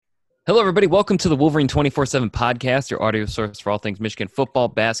Hello, everybody. Welcome to the Wolverine 24/7 podcast, your audio source for all things Michigan football,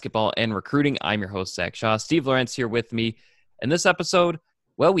 basketball, and recruiting. I'm your host, Zach Shaw. Steve Lawrence here with me. In this episode,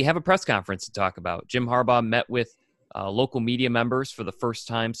 well, we have a press conference to talk about. Jim Harbaugh met with local media members for the first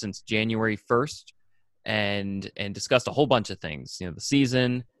time since January 1st and discussed a whole bunch of things. You know, the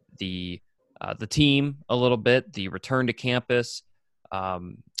season, the team a little bit, the return to campus,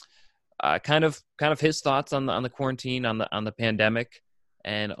 kind of his thoughts on the quarantine, on the pandemic,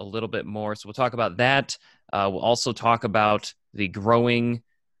 and a little bit more. So we'll talk about that. We'll also talk about the growing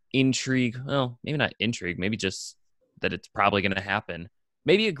intrigue. Well, maybe not intrigue, maybe just that it's probably going to happen.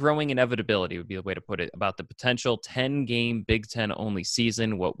 Maybe a growing inevitability would be the way to put it, about the potential 10-game Big Ten only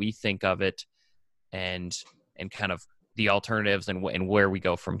season, what we think of it, and kind of the alternatives and where we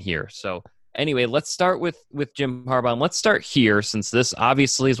go from here. So anyway, let's start with Jim Harbaugh. And let's start here, since this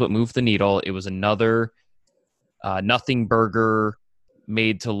obviously is what moved the needle. It was another nothing burger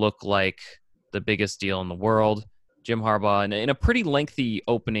made to look like the biggest deal in the world. Jim Harbaugh, in a pretty lengthy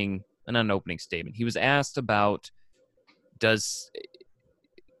opening statement, he was asked about,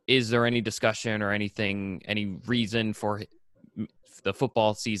 is there any discussion or any reason for the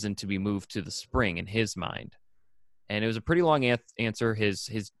football season to be moved to the spring in his mind? And it was a pretty long answer.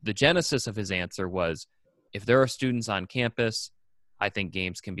 The genesis of his answer was, if there are students on campus, I think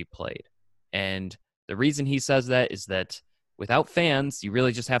games can be played. And the reason he says that is that without fans, you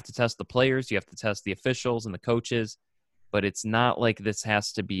really just have to test the players. You have to test the officials and the coaches. But it's not like this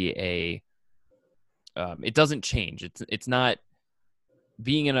has to be it doesn't change. It's not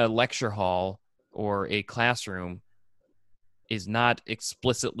being in a lecture hall or a classroom is not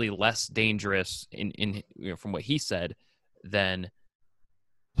explicitly less dangerous from what he said than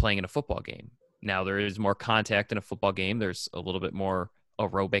playing in a football game. Now, there is more contact in a football game. There's a little bit more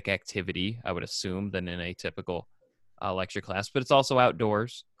aerobic activity, I would assume, than in a typical lecture class, but it's also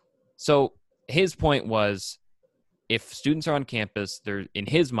outdoors. So his point was, if students are on campus, in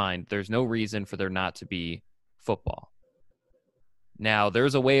his mind, there's no reason for there not to be football. Now,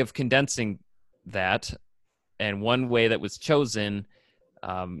 there's a way of condensing that, and one way that was chosen,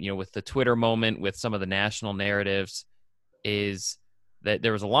 with the Twitter moment, with some of the national narratives, is that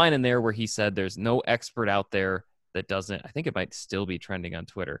there was a line in there where he said there's no expert out there that doesn't, I think it might still be trending on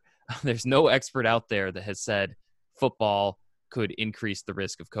Twitter, there's no expert out there that has said football could increase the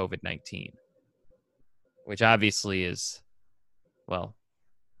risk of COVID-19, which obviously is, well,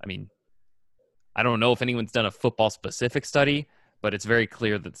 I mean, I don't know if anyone's done a football-specific study, but it's very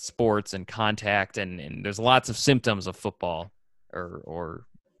clear that sports and contact and there's lots of symptoms of football or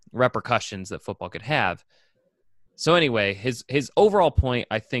repercussions that football could have. So anyway, his overall point,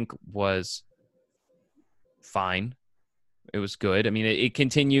 I think, was fine. It was good. I mean, it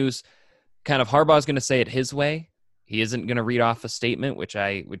continues. Kind of Harbaugh's going to say it his way. He isn't going to read off a statement, which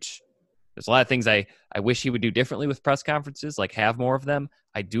there's a lot of things I wish he would do differently with press conferences, like have more of them.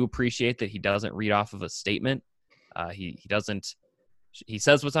 I do appreciate that he doesn't read off of a statement. He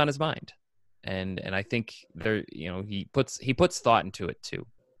says what's on his mind. And I think he puts thought into it too.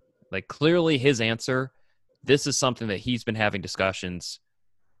 Like, clearly his answer, this is something that he's been having discussions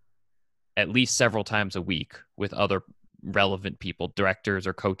at least several times a week with other relevant people, directors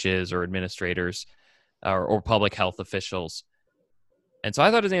or coaches or administrators or public health officials. And so I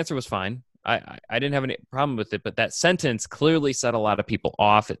thought his answer was fine. I didn't have any problem with it, but that sentence clearly set a lot of people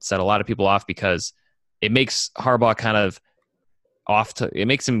off. It set a lot of people off because it makes Harbaugh kind of it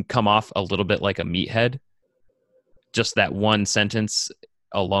makes him come off a little bit like a meathead. Just that one sentence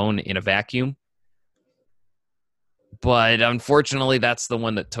alone in a vacuum. But unfortunately, that's the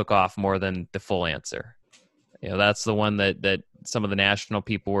one that took off more than the full answer. That's the one that some of the national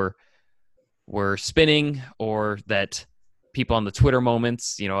people were spinning, or that people on the Twitter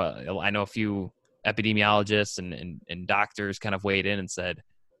moments, I know a few epidemiologists and doctors kind of weighed in and said,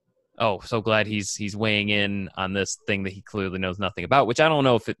 oh, so glad he's weighing in on this thing that he clearly knows nothing about, which I don't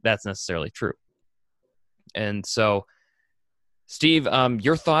know if that's necessarily true. And so, Steve,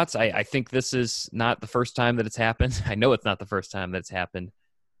 your thoughts? I think this is not the first time that it's happened. I know it's not the first time that it's happened.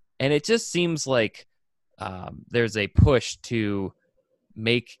 And it just seems like there's a push to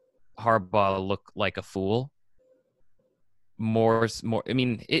make Harbaugh look like a fool. More. I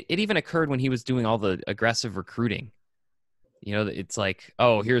mean, it even occurred when he was doing all the aggressive recruiting. It's like,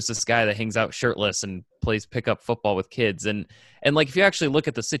 oh, here's this guy that hangs out shirtless and plays pickup football with kids. And like, if you actually look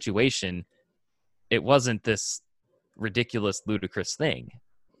at the situation, it wasn't this ridiculous, ludicrous thing.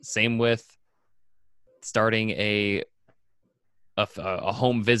 Same with starting a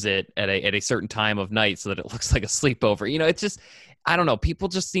home visit at a certain time of night so that it looks like a sleepover. It's just, I don't know. People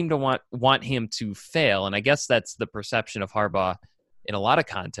just seem to want him to fail. And I guess that's the perception of Harbaugh in a lot of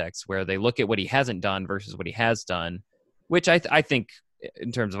contexts where they look at what he hasn't done versus what he has done, which I think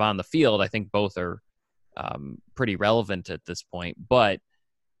in terms of on the field, I think both are pretty relevant at this point. But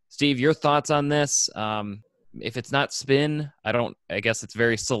Steve, your thoughts on this? If it's not spin, I guess it's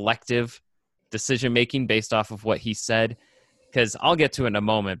very selective decision making based off of what he said, because I'll get to it in a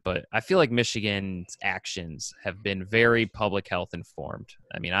moment, but I feel like Michigan's actions have been very public health informed.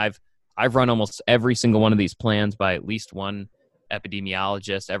 I mean, I've run almost every single one of these plans by at least one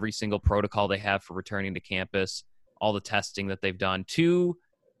epidemiologist, every single protocol they have for returning to campus, all the testing that they've done. 2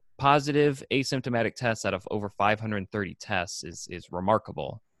 positive asymptomatic tests out of over 530 tests is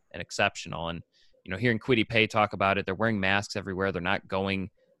remarkable and exceptional. And, hearing Kwity Paye talk about it, they're wearing masks everywhere. They're not going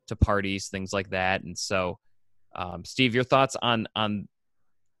to parties, things like that. And so, Steve, your thoughts on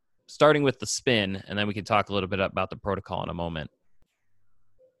starting with the spin, and then we can talk a little bit about the protocol in a moment.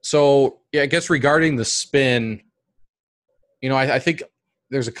 So, yeah, I guess regarding the spin, I think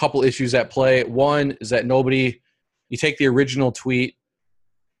there's a couple issues at play. One is that you take the original tweet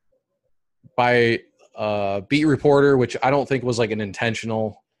by a beat reporter, which I don't think was like an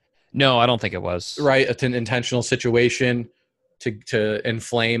intentional. No, I don't think it was. Right, an intentional situation to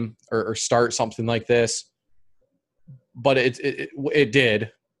inflame or start something like this. But it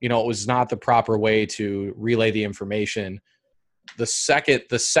did. It was not the proper way to relay the information. The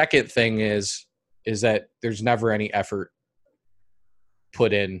second thing is that there's never any effort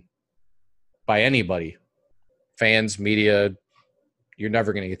put in by anybody, fans, media. You're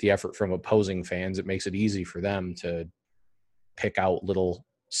never going to get the effort from opposing fans. It makes it easy for them to pick out little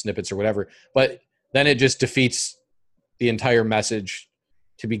snippets or whatever. But then it just defeats the entire message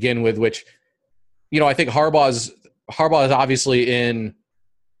to begin with, which, I think Harbaugh is obviously in,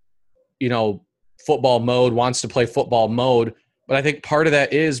 football mode, wants to play football mode. But I think part of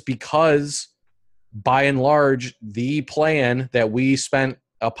that is because, by and large, the plan that we spent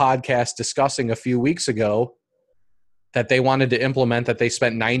a podcast discussing a few weeks ago that they wanted to implement, that they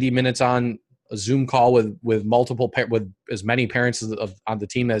spent 90 minutes on a Zoom call with as many parents on the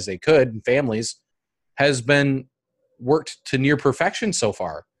team as they could and families, has been worked to near perfection so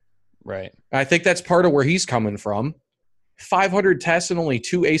far. Right. I think that's part of where he's coming from. 500 tests and only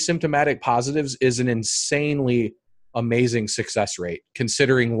 2 asymptomatic positives is an insanely amazing success rate,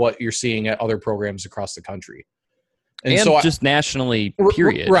 considering what you're seeing at other programs across the country. And so just nationally,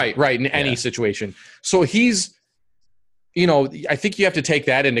 period. Right, in any situation. So he's, I think you have to take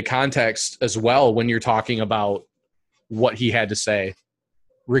that into context as well when you're talking about what he had to say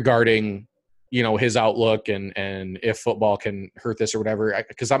regarding, his outlook and if football can hurt this or whatever.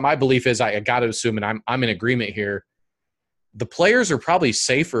 Because my belief is, I got to assume, and I'm in agreement here, the players are probably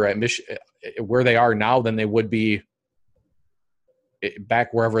safer at where they are now than they would be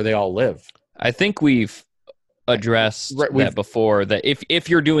back wherever they all live. I think we've addressed that before, that if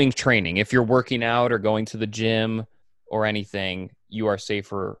you're doing training, if you're working out or going to the gym or anything, you are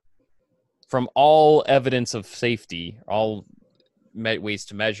safer from all evidence of safety, all ways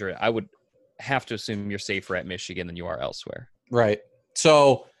to measure it. I would have to assume you're safer at Michigan than you are elsewhere. Right.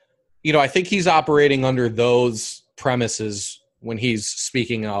 So, I think he's operating under those premises when he's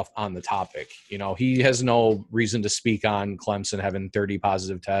speaking off on the topic. He has no reason to speak on Clemson having 30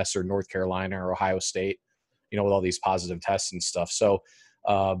 positive tests or North Carolina or Ohio State, with all these positive tests and stuff. So,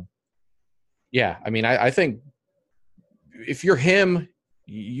 yeah, I mean, I think if you're him,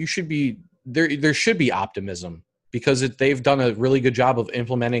 you should be there. There should be optimism because they've done a really good job of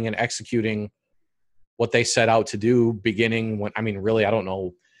implementing and executing what they set out to do beginning when, really, I don't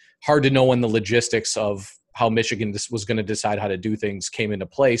know, hard to know when the logistics of how Michigan was going to decide how to do things came into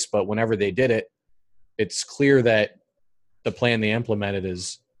place. But whenever they did it, it's clear that the plan they implemented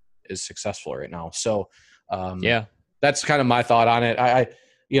is successful right now. So, yeah, that's kind of my thought on it.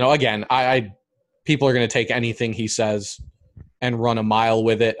 Again, people are going to take anything he says and run a mile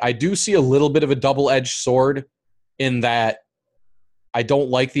with it. I do see a little bit of a double-edged sword in that I don't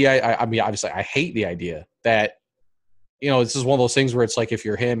like obviously I hate the idea that, this is one of those things where it's like, if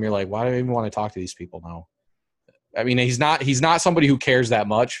you're him, you're like, why do I even want to talk to these people now? I mean, he's not somebody who cares that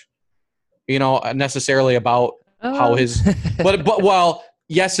much, necessarily about how his, but well,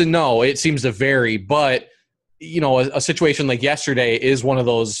 yes and no, it seems to vary, but a situation like yesterday is one of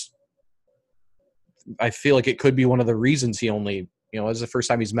those. I feel like it could be one of the reasons he only, this is the first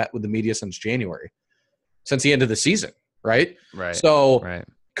time he's met with the media since January, since the end of the season. Right. Right. So right.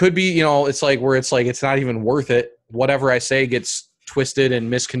 Could be, it's like where it's like, it's not even worth it. Whatever I say gets twisted and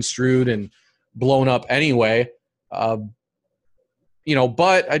misconstrued and blown up anyway. But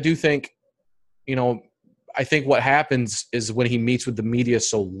I do think, I think what happens is when he meets with the media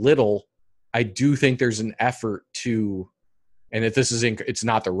so little, I do think there's an effort to and if this is it's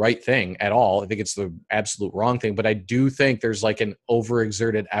not the right thing at all. I think it's the absolute wrong thing. But I do think there's like an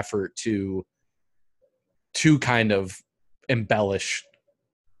overexerted effort to kind of embellish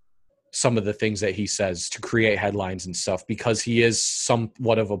some of the things that he says to create headlines and stuff, because he is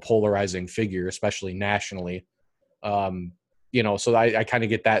somewhat of a polarizing figure, especially nationally. So I kind of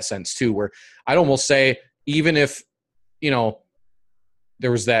get that sense too, where I'd almost say, even if,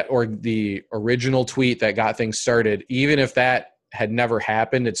 there was that, or the original tweet that got things started, even if that had never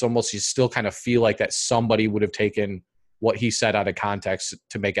happened, it's almost, you still kind of feel like that somebody would have taken what he said out of context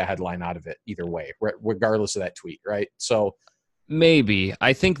to make a headline out of it either way, regardless of that tweet. Right. So maybe.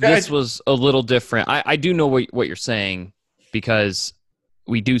 I think this was a little different. I do know what you're saying, because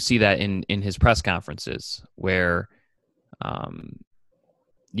we do see that in his press conferences where,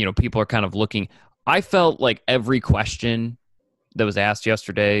 people are kind of looking. I felt like every question that was asked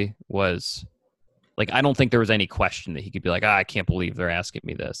yesterday was like, I don't think there was any question that he could be like, I can't believe they're asking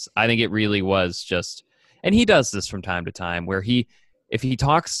me this. I think it really was just, and he does this from time to time, where if he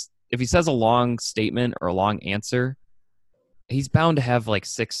says a long statement or a long answer, he's bound to have like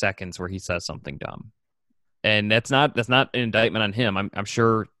 6 seconds where he says something dumb. And that's not an indictment on him. I'm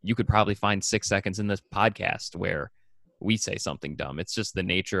sure you could probably find 6 seconds in this podcast where we say something dumb. It's just the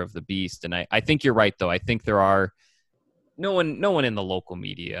nature of the beast. And I think you're right, though. I think there are no one in the local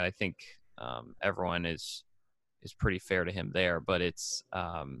media. I think everyone is pretty fair to him there. But it's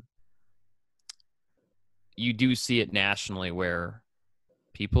you do see it nationally where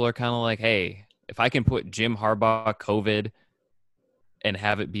people are kind of like, hey, if I can put Jim Harbaugh COVID and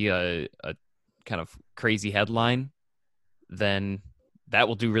have it be a kind of crazy headline, then that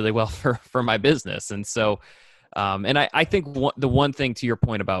will do really well for my business. And so, and I think the one thing, to your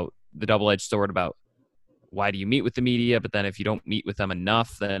point about the double-edged sword about why do you meet with the media, but then if you don't meet with them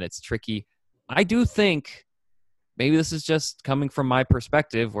enough, then it's tricky. I do think maybe this is just coming from my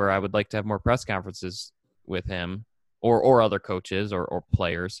perspective, where I would like to have more press conferences with him or other coaches or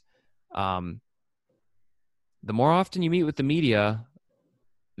players. The more often you meet with the media,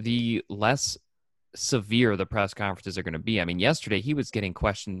 the less severe the press conferences are going to be. I mean, yesterday he was getting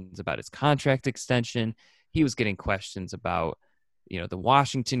questions about his contract extension. He was getting questions about, the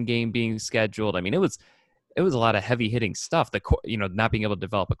Washington game being scheduled. I mean, it was a lot of heavy hitting stuff. Not being able to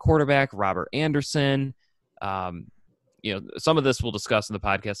develop a quarterback, Robert Anderson. Some of this we'll discuss in the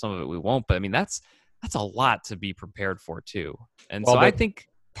podcast. Some of it we won't. But I mean, that's a lot to be prepared for too. And so I think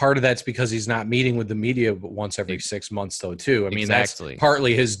part of that's because he's not meeting with the media but once every 6 months, though, too. I mean, exactly. That's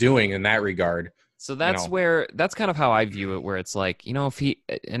partly his doing in that regard. So that's that's kind of how I view it, where it's like, if he,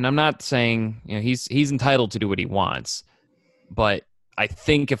 and I'm not saying, he's entitled to do what he wants, but I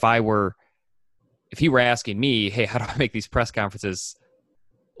think if he were asking me, hey, how do I make these press conferences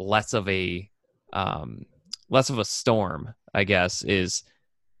less of a storm, I guess, is,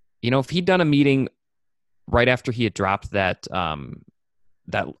 if he'd done a meeting right after he had dropped that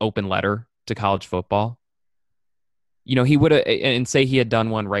open letter to college football, he would have, and say he had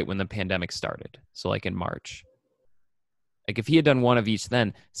done one right when the pandemic started. So like in March, like if he had done one of each,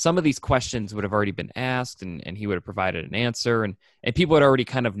 then some of these questions would have already been asked and he would have provided an answer, and people would already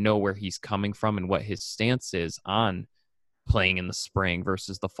kind of know where he's coming from and what his stance is on playing in the spring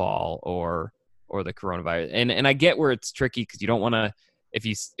versus the fall or the coronavirus. And I get where it's tricky, because you don't want to, if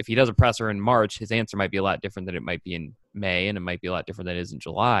he does a presser in March, his answer might be a lot different than it might be in May, and it might be a lot different than it is in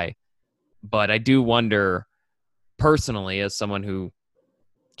July. But I do wonder, personally, as someone who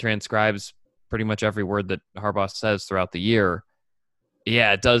transcribes pretty much every word that Harbaugh says throughout the year,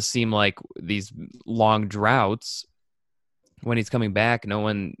 yeah, it does seem like these long droughts, when he's coming back, no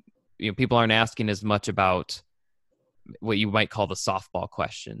one, people aren't asking as much about what you might call the softball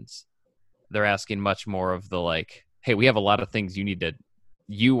questions. They're asking much more of the like, hey, we have a lot of things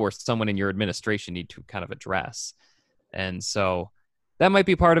you or someone in your administration need to kind of address. And so that might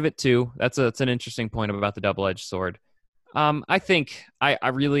be part of it too. That's an interesting point about the double-edged sword. I think I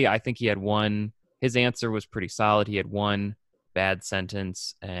think he had one. His answer was pretty solid. He had one bad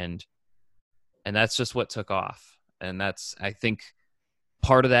sentence, and that's just what took off. And that's, I think,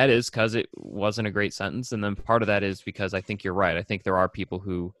 part of that is because it wasn't a great sentence, and then part of that is because I think you're right. I think there are people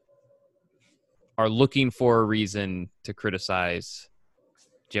who are looking for a reason to criticize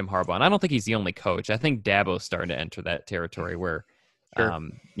Jim Harbaugh, and I don't think he's the only coach. I think Dabo's starting to enter that territory where, sure.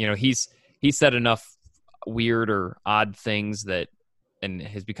 He's said enough weird or odd things that, and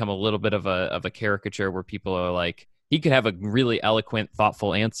has become a little bit of a caricature where people are like, he could have a really eloquent,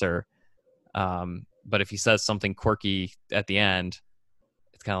 thoughtful answer, but if he says something quirky at the end,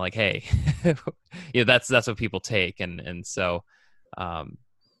 it's kind of like, hey, that's what people take, and so.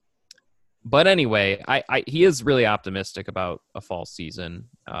 But anyway, he is really optimistic about a fall season,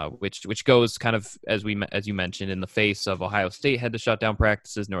 which goes kind of as you mentioned, in the face of Ohio State had to shut down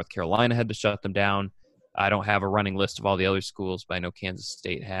practices, North Carolina had to shut them down. I don't have a running list of all the other schools, but I know Kansas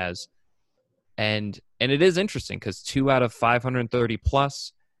State has. And it is interesting because 2 out of 530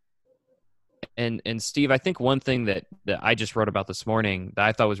 plus. And Steve, I think one thing that I just wrote about this morning that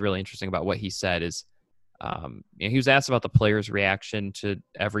I thought was really interesting about what he said is, he was asked about the players' reaction to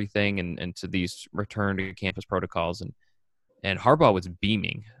everything and to these return to campus protocols, and Harbaugh was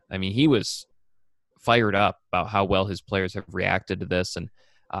beaming. I mean, he was fired up about how well his players have reacted to this. And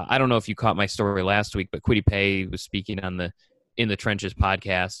I don't know if you caught my story last week, but Kwity Paye was speaking on the In the Trenches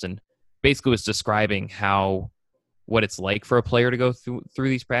podcast and basically was describing what it's like for a player to go through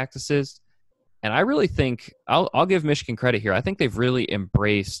these practices. And I really think I'll give Michigan credit here. I think they've really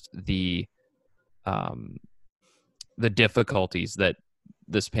embraced the difficulties that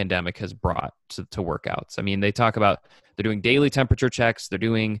this pandemic has brought to workouts. I mean, they talk about they're doing daily temperature checks, they're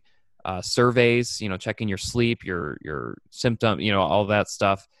doing surveys, checking your sleep, your symptom, all that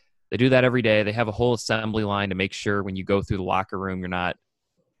stuff. They do that every day. They have a whole assembly line to make sure when you go through the locker room, you're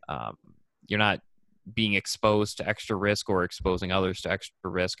not being exposed to extra risk or exposing others to extra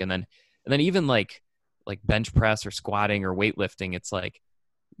risk. And then even like bench press or squatting or weightlifting, it's like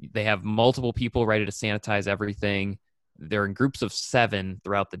they have multiple people ready to sanitize everything. They're in groups of 7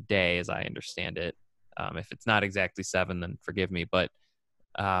 throughout the day, as I understand it. If it's not exactly 7, then forgive me. But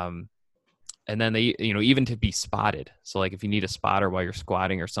and then they, even to be spotted. So like if you need a spotter while you're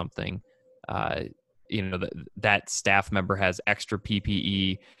squatting or something, that staff member has extra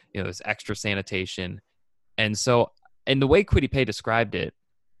PPE, there's extra sanitation. And so, and the way Kwity Paye described it,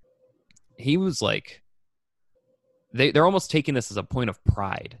 he was like, they're almost taking this as a point of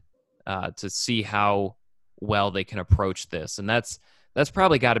pride to see how well they can approach this. And that's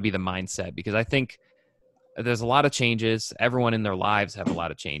probably got to be the mindset, because I think there's a lot of changes. Everyone in their lives have a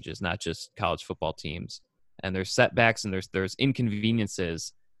lot of changes, not just college football teams. And there's setbacks and there's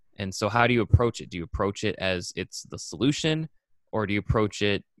inconveniences. And so how do you approach it? Do you approach it as it's the solution, or do you approach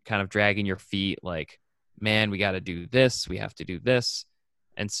it kind of dragging your feet like, man, we got to do this, we have to do this?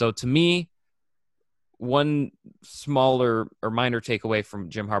 And so to me, one smaller or minor takeaway from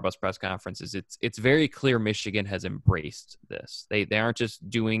Jim Harbaugh's press conference is it's very clear Michigan has embraced this. They aren't just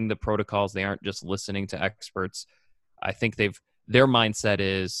doing the protocols. They aren't just listening to experts. I think their mindset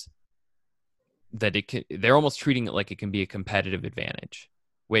is that they're almost treating it like it can be a competitive advantage,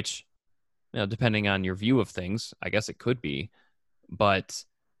 which, depending on your view of things, I guess it could be. But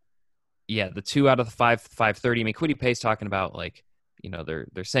yeah, the 2 out of the 530. I mean, Kwity Paye's talking about like,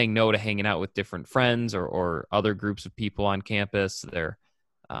 they're saying no to hanging out with different friends or other groups of people on campus. They're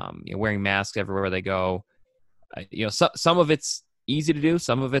wearing masks everywhere they go. Some of it's easy to do,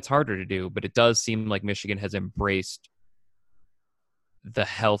 some of it's harder to do, but it does seem like Michigan has embraced the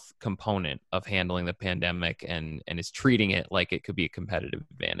health component of handling the pandemic and is treating it like it could be a competitive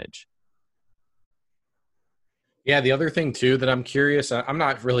advantage. Yeah, the other thing too that I'm curious, I'm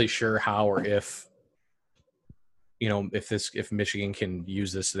not really sure how or if if Michigan can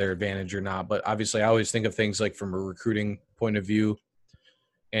use this to their advantage or not. But obviously I always think of things like from a recruiting point of view.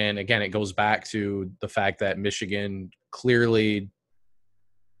 And again, it goes back to the fact that Michigan clearly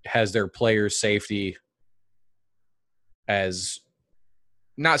has their players' safety as,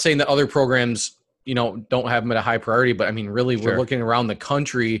 not saying that other programs, don't have them at a high priority, but I mean, really, Sure. We're looking around the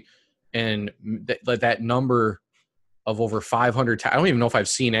country and that number of over 500. I don't even know if I've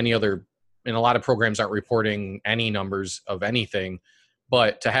seen any other. And a lot of programs aren't reporting any numbers of anything,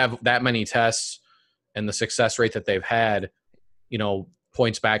 but to have that many tests and the success rate that they've had,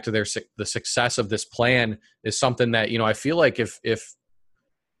 points back to the success of this plan is something that, I feel like if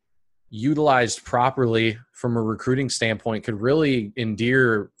utilized properly from a recruiting standpoint could really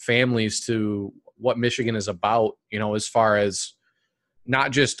endear families to what Michigan is about, as far as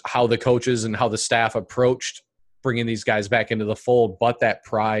not just how the coaches and how the staff approached bringing these guys back into the fold, but that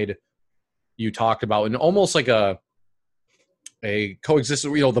pride you talked about, and almost like a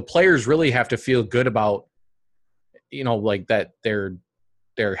coexistence. The players really have to feel good about, like that their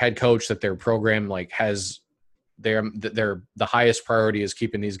head coach, that their program like has the highest priority is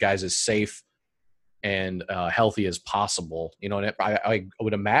keeping these guys as safe and healthy as possible. And I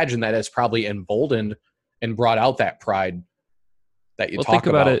would imagine that it's probably emboldened and brought out that pride that you talk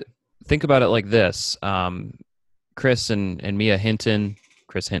about. Think about it like this: Chris and Mia Hinton,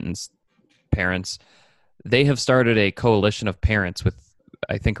 Chris Hinton's parents, they have started a coalition of parents with,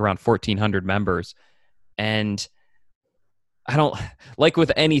 I think, around 1,400 members. And I don't, like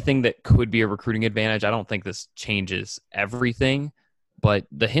with anything that could be a recruiting advantage, I don't think this changes everything, But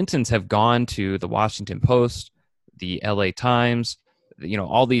the Hintons have gone to the Washington Post, the LA Times,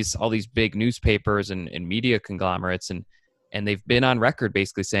 all these big newspapers and media conglomerates, and they've been on record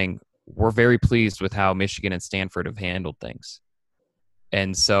basically saying we're very pleased with how Michigan and Stanford have handled things.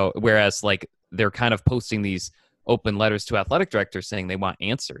 And so, whereas like they're kind of posting these open letters to athletic directors saying they want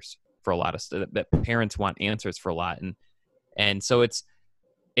answers for a lot of stuff, that parents want answers for a lot, and so it's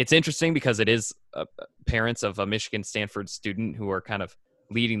interesting because it is parents of a Michigan Stanford student who are kind of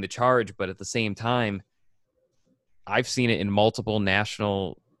leading the charge, but at the same time, I've seen it in multiple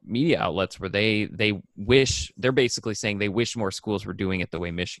national media outlets where they're basically saying they wish more schools were doing it the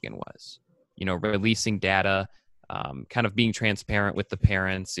way Michigan was, releasing data, kind of being transparent with the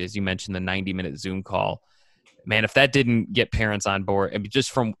parents. As you mentioned, the 90-minute Zoom call, man, if that didn't get parents on board, I mean,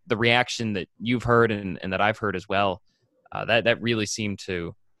 just from the reaction that you've heard and that I've heard as well, that really seemed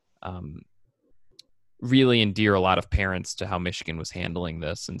to really endear a lot of parents to how Michigan was handling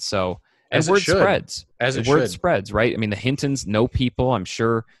this. And so, and As it word should. spreads. As it Word should. spreads, right? I mean, the Hintons know people. I'm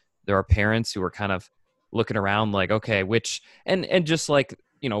sure there are parents who are kind of looking around like, okay, which, and just like,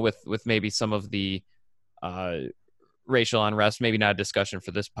 with maybe some of the racial unrest, maybe not a discussion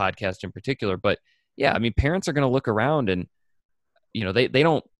for this podcast in particular, but yeah, I mean, parents are going to look around and, they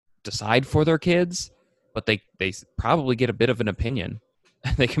don't decide for their kids, but they probably get a bit of an opinion.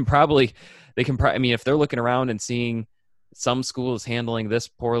 I mean, if they're looking around and seeing some schools handling this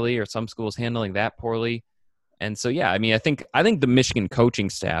poorly or some schools handling that poorly. And so, yeah, I mean, I think the Michigan coaching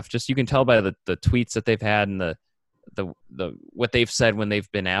staff, just, you can tell by the tweets that they've had and the what they've said when they've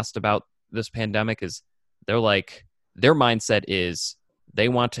been asked about this pandemic, is they're like, their mindset is they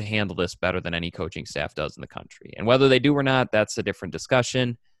want to handle this better than any coaching staff does in the country. And whether they do or not, that's a different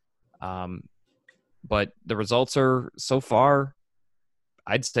discussion. But the results are so far,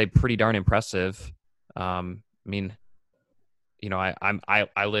 I'd say, pretty darn impressive. I mean,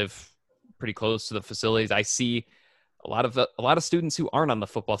 I live pretty close to the facilities. I see a lot of students who aren't on the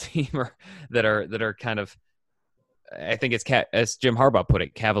football team or that are kind of, I think it's as Jim Harbaugh put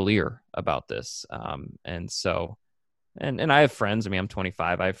it, cavalier about this. And so, and I have friends. I mean, I'm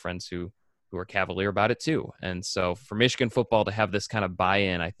 25. I have friends who are cavalier about it too. And so, for Michigan football to have this kind of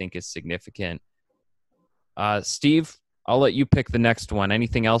buy-in, I think is significant. Steve, I'll let you pick the next one.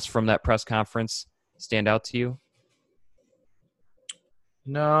 Anything else from that press conference stand out to you?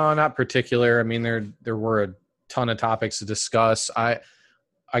 No, not particular. I mean, there were a ton of topics to discuss. I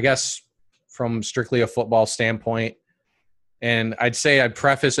guess from strictly a football standpoint, and I'd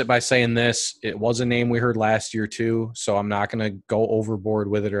preface it by saying this: it was a name we heard last year too, so I'm not going to go overboard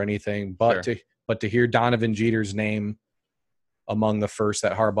with it or anything. But Sure. to hear Donovan Jeter's name among the first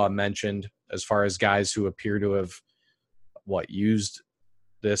that Harbaugh mentioned, as far as guys who appear to have used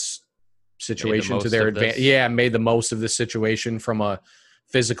this situation to their advantage. Yeah, made the most of this situation from a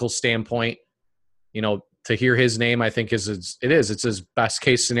physical standpoint. To hear his name, I think it's as best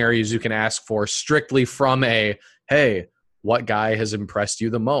case scenarios you can ask for, strictly from a, hey, what guy has impressed you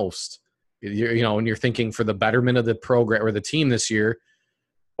the most? And you're thinking for the betterment of the program or the team this year,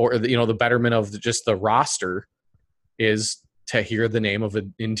 or the betterment of just the roster, is to hear the name of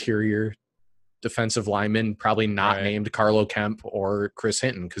an interior defensive lineman, probably not named Carlo Kemp or Chris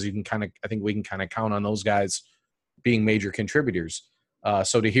Hinton, because I think we can kind of count on those guys being major contributors.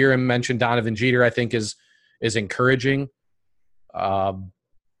 So to hear him mention Donovan Jeter, I think is encouraging. I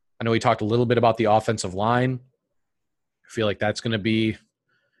know he talked a little bit about the offensive line. I feel like that's going to be,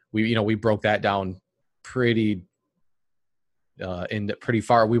 we broke that down pretty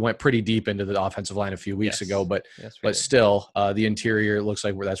far. We went pretty deep into the offensive line a few weeks ago, but still, the interior looks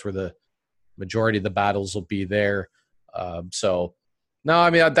like that's where the majority of the battles will be there. So no, I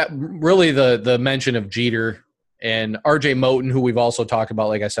mean, that really the mention of Jeter and RJ Moten, who we've also talked about.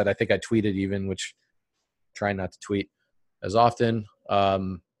 Like I said, I think I tweeted even, which I try not to tweet as often,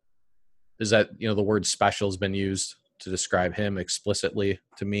 is that, the word special has been used to describe him explicitly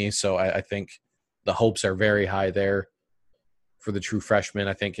to me. So I think the hopes are very high there for the true freshman.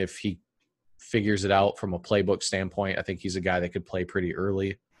 I think if he figures it out from a playbook standpoint, I think he's a guy that could play pretty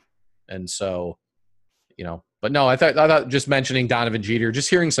early. And so, but no, I thought just mentioning Donovan Jeter,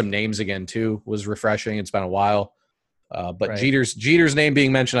 just hearing some names again too, was refreshing. It's been a while. But Jeter's name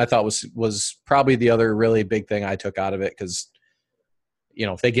being mentioned, I thought was probably the other really big thing I took out of it, because,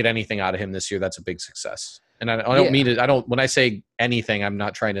 if they get anything out of him this year, that's a big success. And I don't mean it. When I say anything, I'm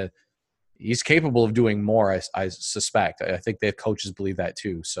not trying to. He's capable of doing more. I suspect. I think their coaches believe that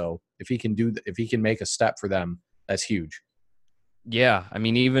too. So if he can make a step for them, that's huge. Yeah, I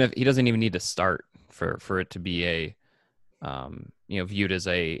mean, even if he doesn't even need to start for it to be a, viewed as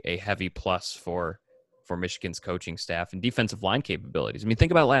a heavy plus for for Michigan's coaching staff and defensive line capabilities. I mean,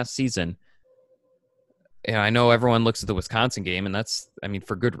 think about last season. I know everyone looks at the Wisconsin game, and that's, I mean,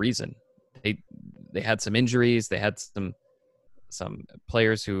 for good reason. They had some injuries. They had some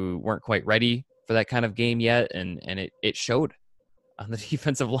players who weren't quite ready for that kind of game yet, and it showed on the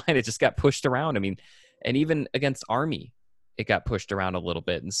defensive line. It just got pushed around. I mean, and even against Army, it got pushed around a little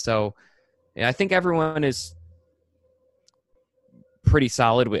bit. And so I think everyone is pretty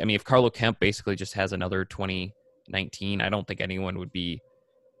solid. I mean, if Carlo Kemp basically just has another 2019, I don't think anyone would be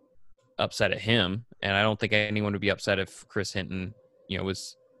upset at him. And I don't think anyone would be upset if Chris Hinton,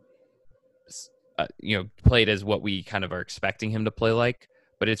 was, played as what we kind of are expecting him to play like.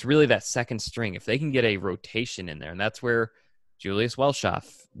 But it's really that second string. If they can get a rotation in there, and that's where Julius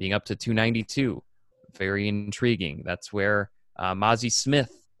Welshoff being up to 292, very intriguing. That's where Mozzie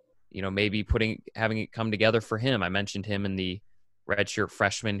Smith, maybe having it come together for him. I mentioned him in the redshirt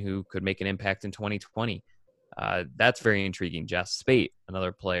freshman who could make an impact in 2020. That's very intriguing. Jeff Spate,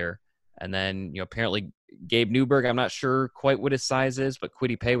 another player. And then, apparently Gabe Newberg, I'm not sure quite what his size is, but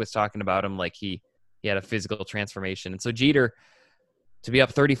Kwity Paye was talking about him like he had a physical transformation. And so Jeter, to be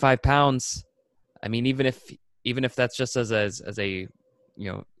up 35 pounds, I mean, even if that's just as a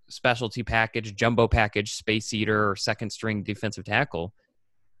specialty package, jumbo package, space eater, or second string defensive tackle,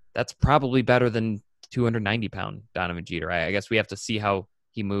 that's probably better than 290-pound Donovan Jeter. I guess we have to see how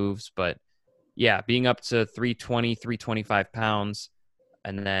he moves, but yeah, being up to 320, 325 pounds,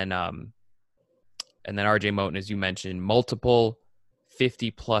 and then RJ Moten, as you mentioned, multiple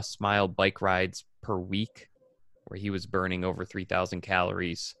 50-plus mile bike rides per week, where he was burning over 3,000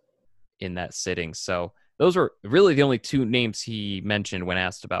 calories in that sitting. So those were really the only two names he mentioned when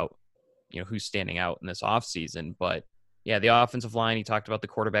asked about, who's standing out in this offseason. But yeah, the offensive line, he talked about the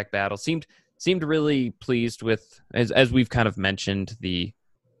quarterback battle, seemed really pleased with, as we've kind of mentioned, the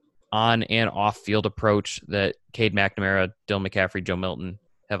on and off field approach that Cade McNamara, Dylan McCaffrey, Joe Milton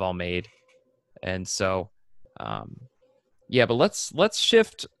have all made. And so, but let's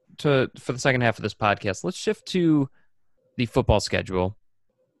shift for the second half of this podcast. Let's shift to the football schedule.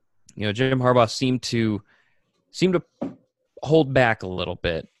 Jim Harbaugh seemed to hold back a little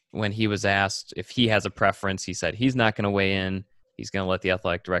bit when he was asked if he has a preference. He said he's not going to weigh in. He's going to let the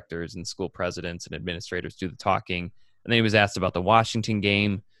athletic directors and school presidents and administrators do the talking. And then he was asked about the Washington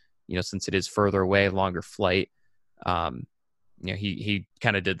game, since it is further away, longer flight. He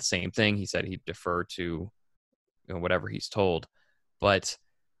kind of did the same thing. He said he'd defer to whatever he's told. But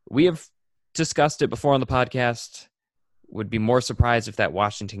we have discussed it before on the podcast. Would be more surprised if that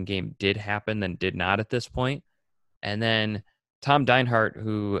Washington game did happen than did not at this point. And then Tom Deinhardt,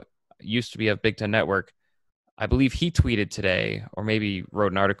 who used to be of Big Ten Network, I believe he tweeted today, or maybe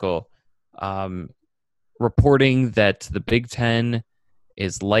wrote an article, reporting that the Big Ten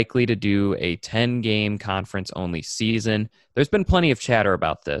is likely to do a 10-game conference-only season. There's been plenty of chatter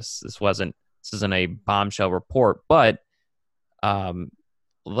about this. This isn't a bombshell report, but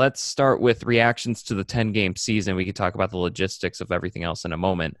let's start with reactions to the 10-game season. We could talk about the logistics of everything else in a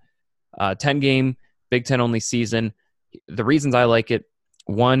moment. 10-game Big Ten only season. The reasons I like it: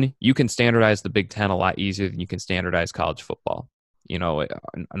 one, you can standardize the Big Ten a lot easier than you can standardize college football. An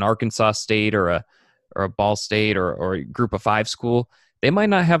Arkansas State or a Ball State or a Group of Five school, they might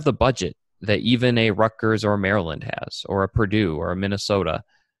not have the budget that even a Rutgers or a Maryland has, or a Purdue or a Minnesota.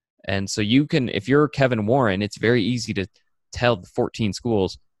 And so you can, if you're Kevin Warren, it's very easy to tell the 14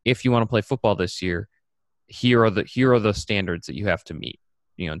 schools, if you want to play football this year, here are the standards that you have to meet,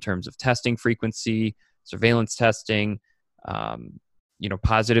 in terms of testing frequency, surveillance testing,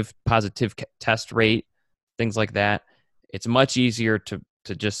 positive test rate, things like that. It's much easier to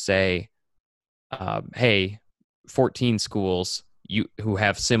just say, hey, 14 schools who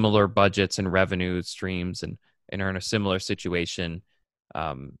have similar budgets and revenue streams and are in a similar situation,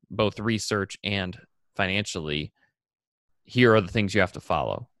 both research and financially, here are the things you have to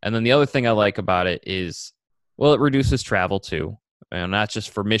follow. And then the other thing I like about it is, well, it reduces travel too, not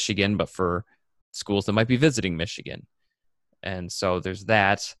just for Michigan, but for schools that might be visiting Michigan. And so there's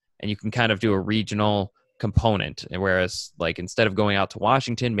that, and you can kind of do a regional component. And whereas, like, instead of going out to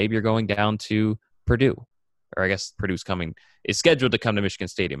Washington, maybe you're going down to Purdue, or I guess Purdue's is scheduled to come to Michigan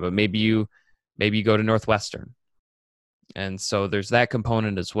Stadium, but maybe you go to Northwestern. And so there's that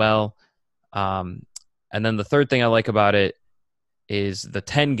component as well. And then the third thing I like about it is the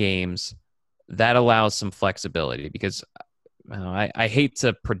 10 games. That allows some flexibility, because I hate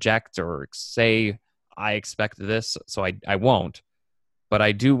to project or say I expect this, so I won't. But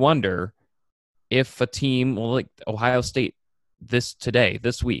I do wonder if a team, like Ohio State,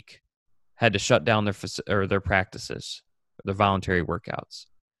 this week, had to shut down their practices, their voluntary workouts.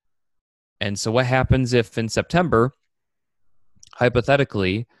 And so what happens if in September,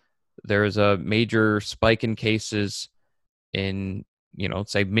 hypothetically, there's a major spike in cases in,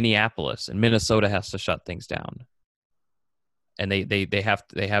 say Minneapolis, and Minnesota has to shut things down. And they have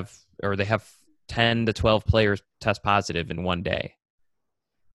 10 to 12 players test positive in one day.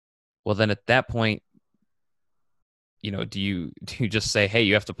 Well, then at that point, do you just say, hey,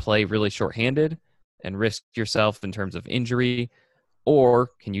 you have to play really shorthanded and risk yourself in terms of injury, or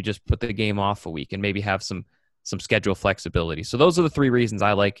can you just put the game off a week and maybe have some schedule flexibility? So those are the three reasons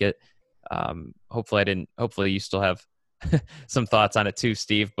I like it. Hopefully you still have some thoughts on it too,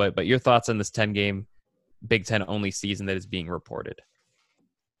 Steve, but your thoughts on this 10-game Big Ten only season that is being reported.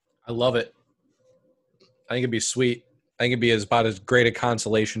 I love it. I think it'd be sweet. I think it'd be about as great a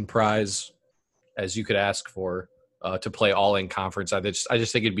consolation prize as you could ask for to play all in conference. I just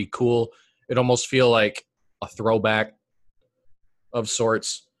think it'd be cool. It'd almost feel like a throwback of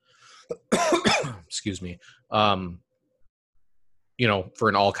sorts. Excuse me. For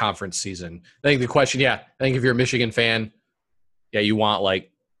an all conference season. I think the question, I think if you're a Michigan fan, you want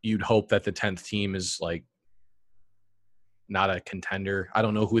you'd hope that the 10th team is not a contender. I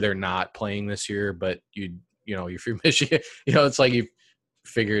don't know who they're not playing this year, but if you're Michigan, it's like you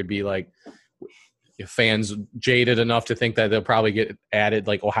figure it'd be fans jaded enough to think that they'll probably get added,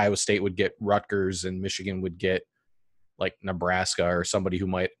 like Ohio State would get Rutgers and Michigan would get Nebraska or somebody who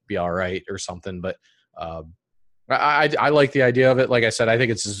might be all right or something. But I like the idea of it. Like I said, I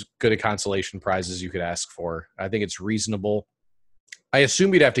think it's as good a consolation prize as you could ask for. I think it's reasonable. I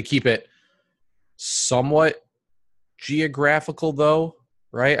assume you'd have to keep it somewhat geographical though,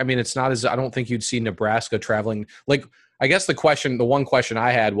 right? I mean, it's not I don't think you'd see Nebraska traveling. I guess the one question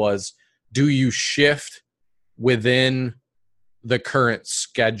I had was, do you shift within the current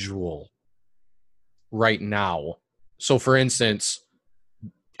schedule right now? So for instance,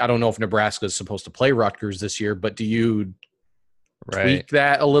 I don't know if Nebraska is supposed to play Rutgers this year, but do you tweak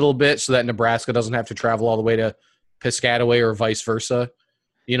that a little bit so that Nebraska doesn't have to travel all the way to Piscataway or vice versa?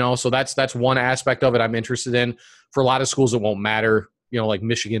 So that's one aspect of it I'm interested in. For a lot of schools, it won't matter. Like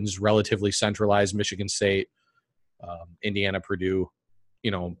Michigan's relatively centralized, Michigan State, Indiana, Purdue,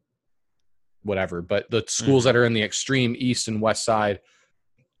 whatever. But the schools that are in the extreme east and west side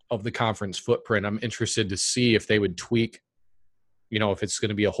of the conference footprint, I'm interested to see if they would tweak, if it's going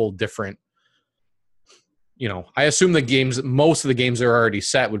to be a whole different, I assume most of the games that are already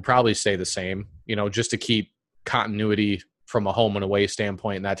set would probably stay the same, just to keep continuity from a home and away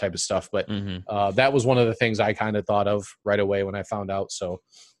standpoint and that type of stuff. But that was one of the things I kind of thought of right away when I found out. So,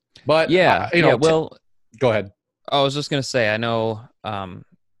 but go ahead. I was just going to say, I know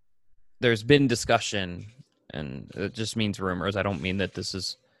there's been discussion, and it just means rumors. I don't mean that this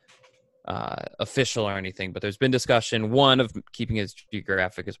is official or anything, but there's been discussion, one, of keeping it as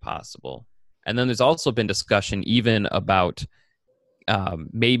geographic as possible. And then there's also been discussion even about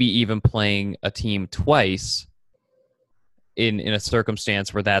maybe even playing a team twice in a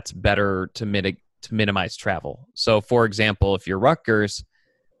circumstance where that's better to minimize travel. So, for example, if you're Rutgers,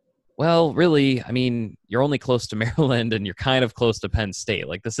 well, really, I mean, you're only close to Maryland and you're kind of close to Penn State.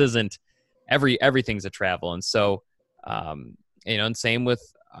 This isn't everything's a travel. And so, and same with,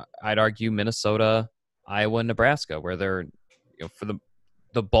 I'd argue, Minnesota, Iowa, and Nebraska, where they're, for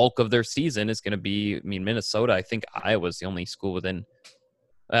the bulk of their season is going to be, Minnesota, I think Iowa's the only school within,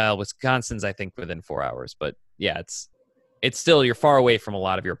 Wisconsin's, I think, within 4 hours. But yeah, it's still, you're far away from a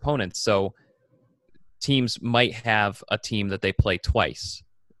lot of your opponents. So teams might have a team that they play twice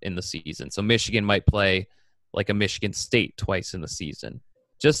in the season. So Michigan might play a Michigan State twice in the season,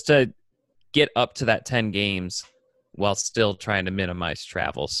 just to get up to that 10 games while still trying to minimize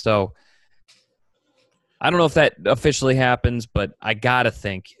travel. So I don't know if that officially happens, but I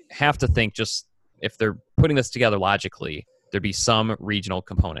have to think just if they're putting this together logically, there'd be some regional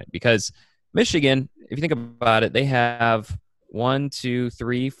component, because Michigan, if you think about it, they have 1, 2,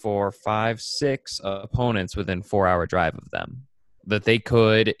 3, 4, 5, 6 opponents within 4-hour drive of them that they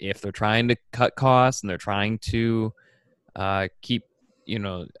could, if they're trying to cut costs and they're trying to keep,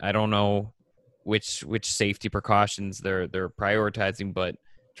 I don't know which safety precautions they're prioritizing, but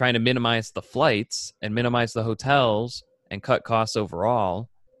trying to minimize the flights and minimize the hotels and cut costs overall.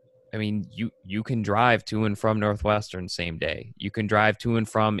 I mean, you can drive to and from Northwestern same day. You can drive to and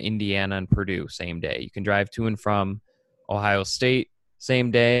from Indiana and Purdue same day. You can drive to and from Ohio State same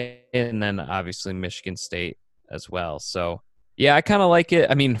day, and then obviously Michigan State as well. So yeah, I kind of like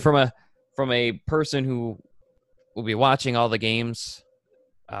it. I mean, from a person who will be watching all the games,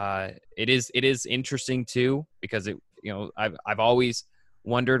 it is interesting too, because I've always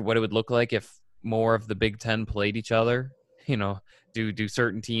wondered what it would look like if more of the Big Ten played each other. Do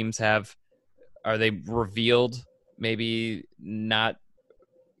certain teams have are they revealed maybe not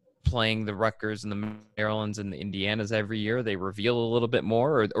playing the Rutgers and the Marylands and the Indianas every year? They reveal a little bit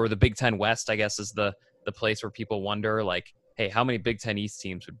more, or the Big Ten West, I guess, is the place where people wonder, like, hey, how many Big Ten East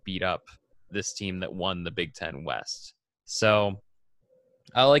teams would beat up this team that won the Big Ten West? So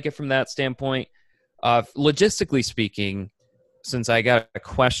I like it from that standpoint. Logistically speaking, since I got a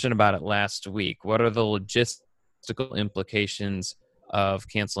question about it last week, what are the logistical implications of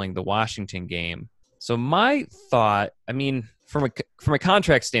canceling the Washington game? So my thought, I mean, from a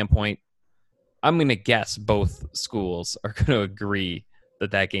contract standpoint, I'm going to guess both schools are going to agree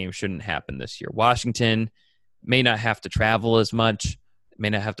that that game shouldn't happen this year. Washington may not have to travel as much, may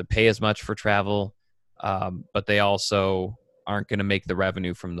not have to pay as much for travel, but they also aren't going to make the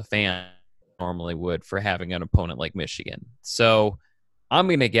revenue from the fan normally would for having an opponent like Michigan. So I'm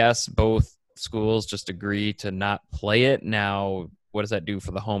going to guess both schools just agree to not play it. Now, what does that do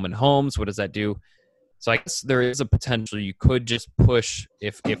for the home and homes? What does that do? So I guess there is a potential you could just push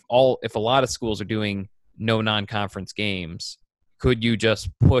if a lot of schools are doing no non-conference games, could you just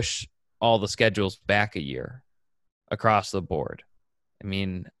push all the schedules back a year across the board? I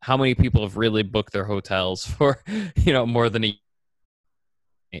mean, how many people have really booked their hotels for, more than a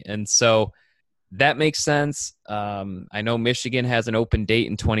year? And so that makes sense. I know Michigan has an open date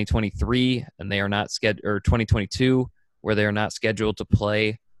in 2023, and they are not scheduled, or 2022, where they are not scheduled to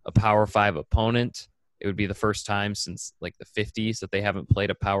play a Power 5 opponent. It would be the first time since like the 50s that they haven't played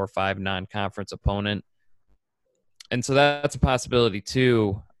a Power 5 non-conference opponent. And so that's a possibility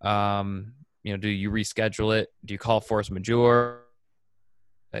too. Do you reschedule it? Do you call force majeure?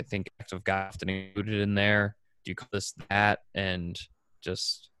 I think active got often included in there. Do you call this that and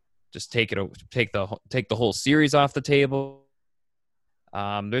just take the whole series off the table?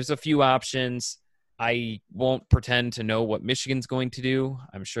 There's a few options. I won't pretend to know what Michigan's going to do.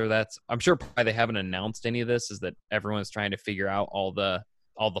 I'm sure probably they haven't announced any of this, is that everyone's trying to figure out all the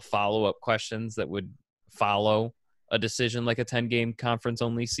follow-up questions that would follow a decision like a 10-game conference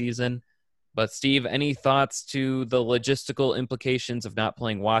only season. But Steve, any thoughts to the logistical implications of not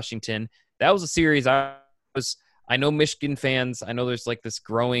playing Washington? That was a series I know Michigan fans, I know there's like this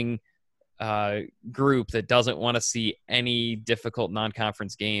growing group that doesn't want to see any difficult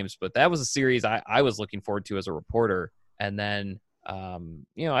non-conference games, but that was a series I was looking forward to as a reporter. And then,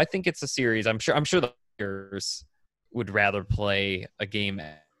 I think it's a series. I'm sure the players would rather play a game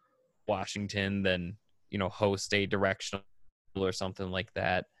at Washington than, host a directional or something like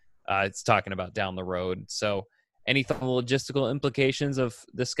that. It's talking about down the road. So any logistical implications of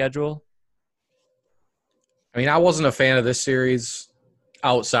the schedule? I mean, I wasn't a fan of this series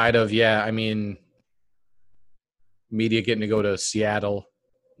outside of, media getting to go to Seattle,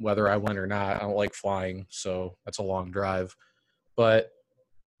 whether I went or not. I don't like flying, so that's a long drive. But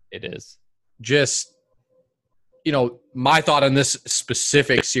it is just, my thought on this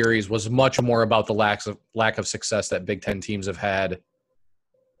specific series was much more about the lack of success that Big Ten teams have had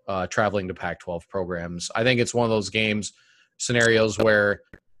traveling to Pac-12 programs. I think it's one of those scenarios where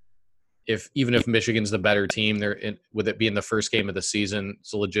even if Michigan's the better team, with it being the first game of the season,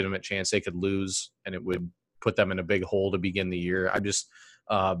 it's a legitimate chance they could lose, and it would put them in a big hole to begin the year.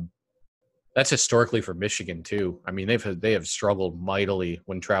 That's historically for Michigan too. I mean, they have struggled mightily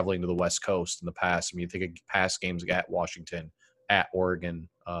when traveling to the West Coast in the past. I mean, you think of past games at Washington, at Oregon,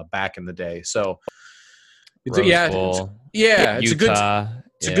 back in the day. So, it's Utah.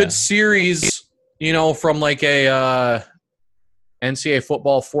 It's a good series, from like a NCAA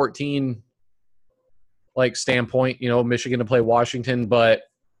football 14 like standpoint, Michigan to play Washington, but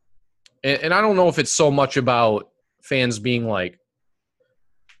and I don't know if it's so much about fans being like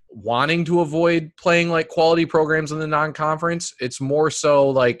wanting to avoid playing like quality programs in the non-conference. It's more so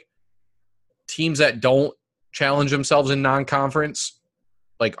like teams that don't challenge themselves in non-conference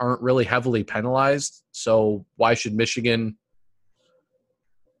like aren't really heavily penalized. So why should Michigan,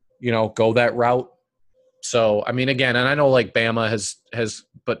 go that route? So, I mean, again, and I know like Bama has,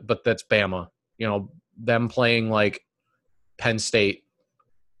 but that's Bama, them playing like Penn State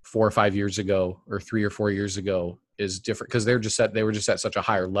 4 or 5 years ago or 3 or 4 years ago is different because they were just at such a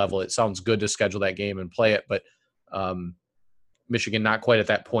higher level. It sounds good to schedule that game and play it, but Michigan not quite at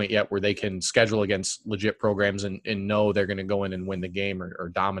that point yet where they can schedule against legit programs and know they're going to go in and win the game or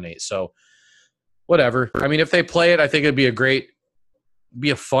dominate. So whatever. I mean, if they play it, I think it'd be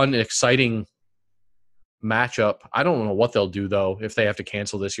a fun, exciting matchup. I don't know what they'll do though if they have to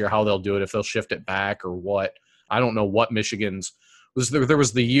cancel this year, how they'll do it, if they'll shift it back or what. I don't know what Michigan's was. There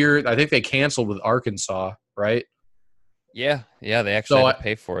was the year I think they canceled with Arkansas, right? Yeah, they actually had to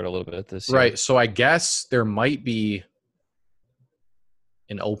pay for it a little bit this year. Right, so I guess there might be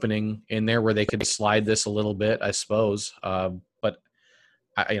an opening in there where they could slide this a little bit, I suppose. But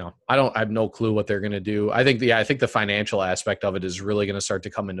I have no clue what they're going to do. I think the financial aspect of it is really going to start to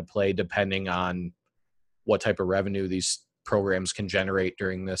come into play depending on what type of revenue these programs can generate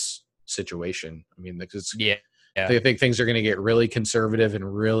during this situation. I mean, because Yeah. I think things are going to get really conservative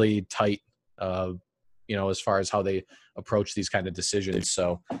and really tight, as far as how they approach these kind of decisions.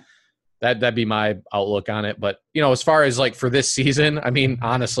 So that'd be my outlook on it. But, as far as like for this season, I mean,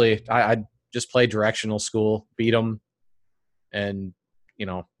 honestly, I'd just play directional school, beat them, and,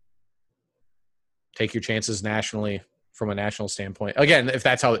 take your chances nationally from a national standpoint. Again, if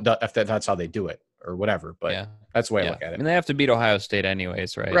that's how that's how they do it or whatever. But that's the way I look at it. I mean, they have to beat Ohio State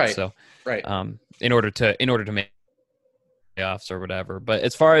anyways, right? Right. So, right. In order to make playoffs or whatever. But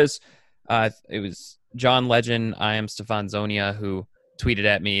as far as it was John Legend, I am Stefan Zonia, who tweeted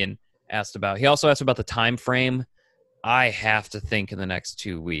at me and he also asked about the time frame. I have to think in the next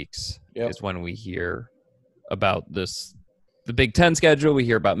 2 weeks is when we hear about the Big Ten schedule. We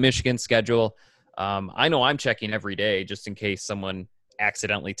hear about Michigan's schedule. I know I'm checking every day just in case someone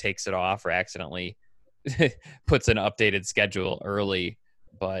accidentally takes it off or accidentally puts an updated schedule early.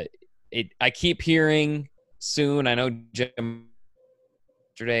 But I keep hearing soon. I know Jim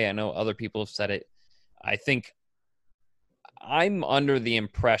yesterday. I know other people have said it. I think I'm under the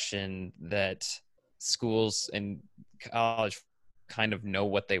impression that schools and college kind of know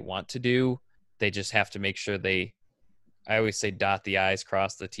what they want to do. They just have to make sure I always say dot the I's,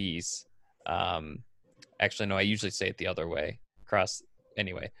 cross the T's. Actually, no, I usually say it the other way.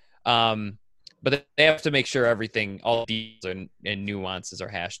 Anyway. But they have to make sure all details and nuances are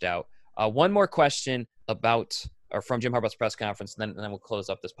hashed out. One more question from Jim Harbaugh's press conference, and then we'll close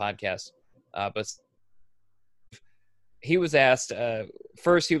up this podcast. But he was asked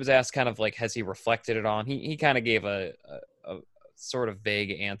kind of like, has he reflected it on? He kind of gave a sort of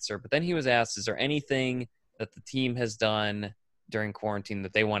vague answer, but then he was asked, is there anything that the team has done during quarantine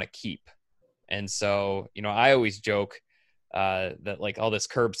that they want to keep? And so, I always joke that like all this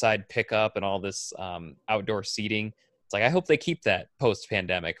curbside pickup and all this outdoor seating, it's like, I hope they keep that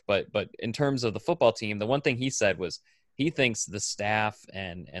post-pandemic. But in terms of the football team, the one thing he said was he thinks the staff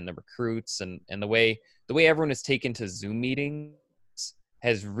and the recruits and the way everyone is taken to Zoom meetings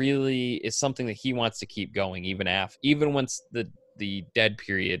is something that he wants to keep going even once the dead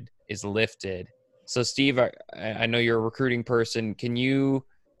period is lifted. So Steve, I know you're a recruiting person. Can you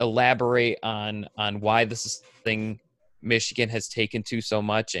elaborate on why this is thing Michigan has taken to so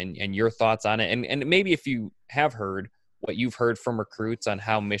much and your thoughts on it? And maybe if you have heard what you've heard from recruits on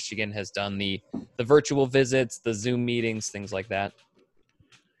how Michigan has done the virtual visits, the Zoom meetings, things like that.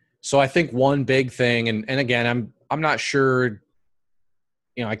 So I think one big thing, and again, I'm not sure,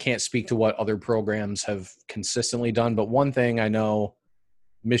 I can't speak to what other programs have consistently done, but one thing I know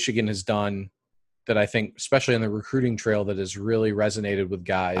Michigan has done that I think, especially on the recruiting trail, that has really resonated with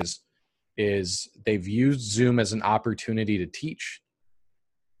guys is they've used Zoom as an opportunity to teach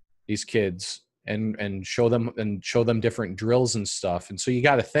these kids and show them different drills and stuff. And so you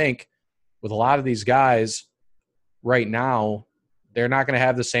got to think with a lot of these guys right now, they're not going to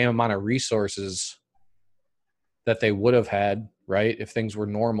have the same amount of resources that they would have had, right, if things were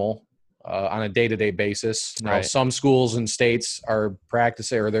normal on a day-to-day basis. Now, right. Some schools and states are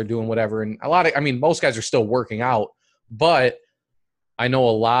practicing or they're doing whatever. And most guys are still working out, but I know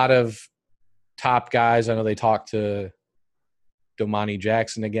a lot of top guys. I know they talked to Domani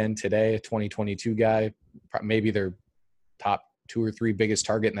Jackson again today, a 2022 guy, maybe their top 2 or 3 biggest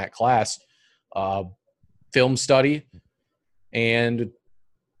target in that class. Film study and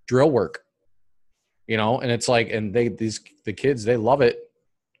drill work, and it's like, and the kids, they love it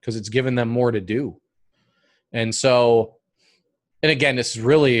because it's given them more to do. And so, and again, this is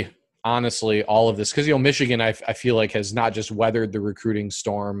really honestly all of this because, Michigan, I feel like has not just weathered the recruiting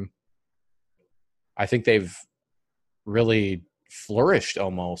storm. I think they've really flourished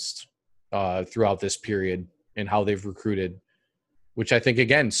almost throughout this period in how they've recruited, which I think,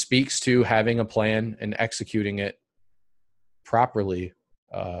 again, speaks to having a plan and executing it properly.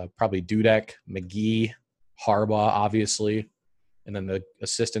 Probably Dudek, McGee, Harbaugh, obviously, and then the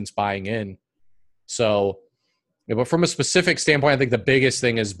assistants buying in. So, but from a specific standpoint, I think the biggest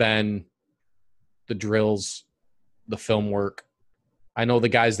thing has been the drills, the film work. I know the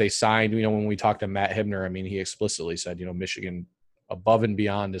guys they signed, when we talked to Matt Hibner, he explicitly said, Michigan above and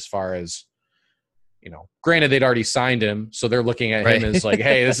beyond as far as, granted they'd already signed him. So they're looking at him as like,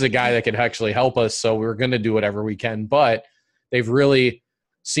 hey, this is a guy that could actually help us. So we're going to do whatever we can. But they've really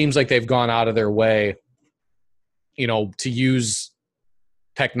seems like they've gone out of their way, to use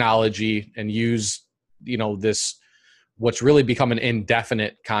technology and use, this what's really become an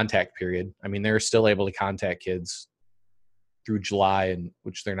indefinite contact period. I mean, they're still able to contact kids through July, and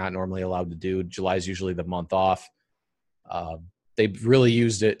which they're not normally allowed to do. July is usually the month off. They've really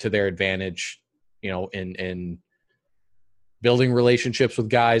used it to their advantage, in building relationships with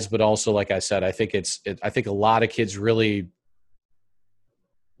guys, but also, like I said, I think I think a lot of kids really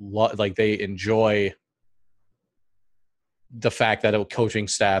they enjoy the fact that a coaching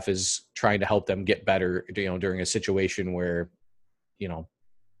staff is trying to help them get better, during a situation where,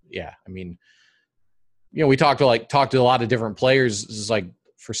 yeah, I mean, we talked to a lot of different players. It's like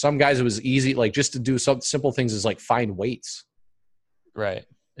for some guys, it was easy, like just to do some simple things is like find weights, right,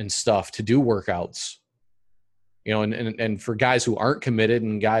 and stuff to do workouts, and for guys who aren't committed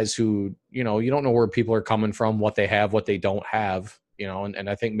and guys who, you don't know where people are coming from, what they have, what they don't have, and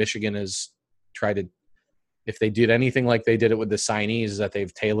I think Michigan has tried to, if they did anything like they did it with the signees, that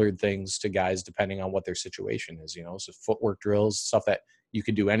they've tailored things to guys depending on what their situation is, so footwork drills, stuff that you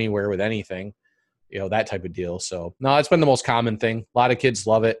could do anywhere with anything, that type of deal. So no, it's been the most common thing. A lot of kids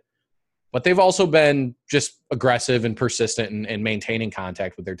love it, but they've also been just aggressive and persistent in maintaining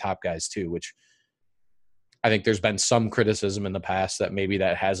contact with their top guys too, which I think there's been some criticism in the past that maybe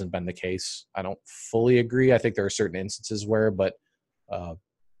that hasn't been the case. I don't fully agree. I think there are certain instances where, but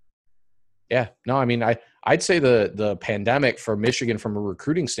yeah, no, I mean, I'd say the pandemic for Michigan from a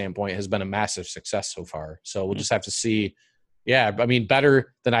recruiting standpoint has been a massive success so far. So we'll just have to see. Yeah, I mean,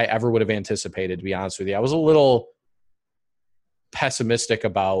 better than I ever would have anticipated, to be honest with you. I was a little pessimistic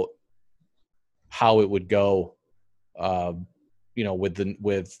about how it would go, because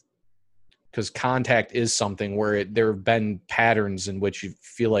contact is something where there have been patterns in which you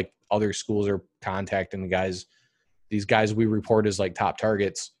feel like other schools are contacting these guys we report as like top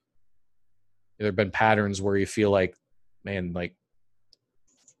targets. There have been patterns where you feel like, man, like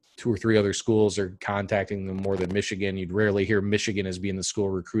 2 or 3 other schools are contacting them more than Michigan. You'd rarely hear Michigan as being the school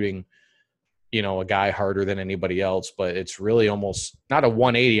recruiting, a guy harder than anybody else, but it's really almost not a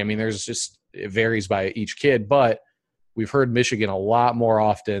 180. I mean, it varies by each kid, but we've heard Michigan a lot more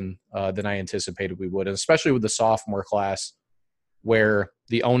often than I anticipated we would, and especially with the sophomore class, where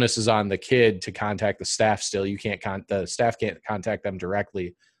the onus is on the kid to contact the staff. Still, the staff can't contact them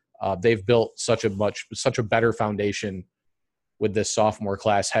directly. They've built such a better foundation with this sophomore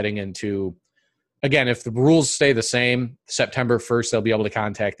class heading into, again, if the rules stay the same, September 1st, they'll be able to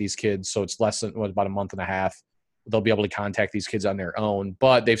contact these kids. So it's less than about a month and a half. They'll be able to contact these kids on their own,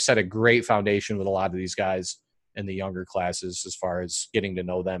 but they've set a great foundation with a lot of these guys in the younger classes as far as getting to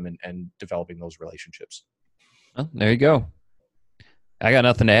know them and developing those relationships. Well, there you go. I got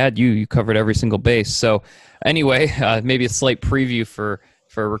nothing to add. You covered every single base. So anyway, maybe a slight preview for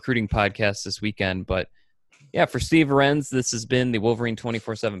a recruiting podcast this weekend. But yeah, for Steve Arenz, this has been the Wolverine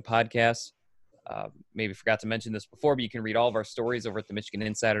 24/7 podcast. Maybe forgot to mention this before, but you can read all of our stories over at the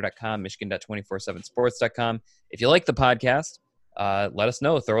MichiganInsider.com, Michigan.247sports.com. If you like the podcast, let us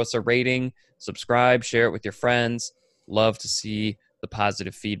know. Throw us a rating, subscribe, share it with your friends. Love to see the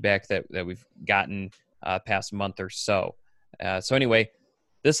positive feedback that we've gotten past month or so. So anyway,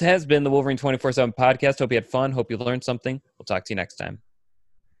 this has been the Wolverine 24/7 podcast. Hope you had fun. Hope you learned something. We'll talk to you next time.